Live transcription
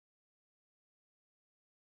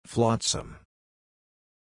Flotsam.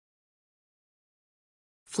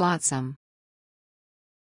 Flotsam.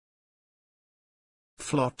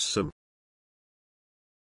 Flotsam.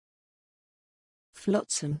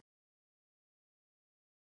 Flotsam.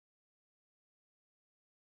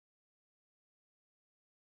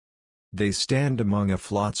 They stand among a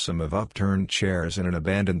flotsam of upturned chairs and an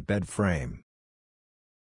abandoned bed frame.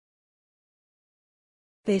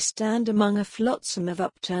 They stand among a flotsam of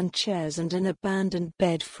upturned chairs and an abandoned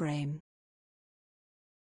bed frame.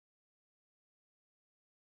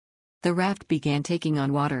 The raft began taking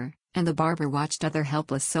on water, and the barber watched other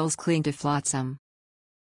helpless souls cling to Flotsam.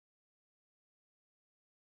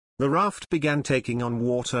 The raft began taking on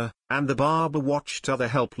water, and the barber watched other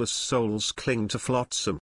helpless souls cling to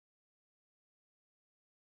Flotsam.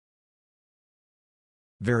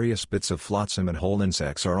 Various bits of flotsam and whole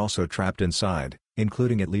insects are also trapped inside,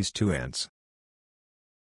 including at least 2 ants.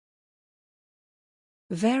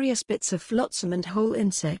 Various bits of flotsam and whole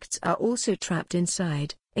insects are also trapped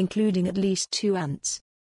inside, including at least 2 ants.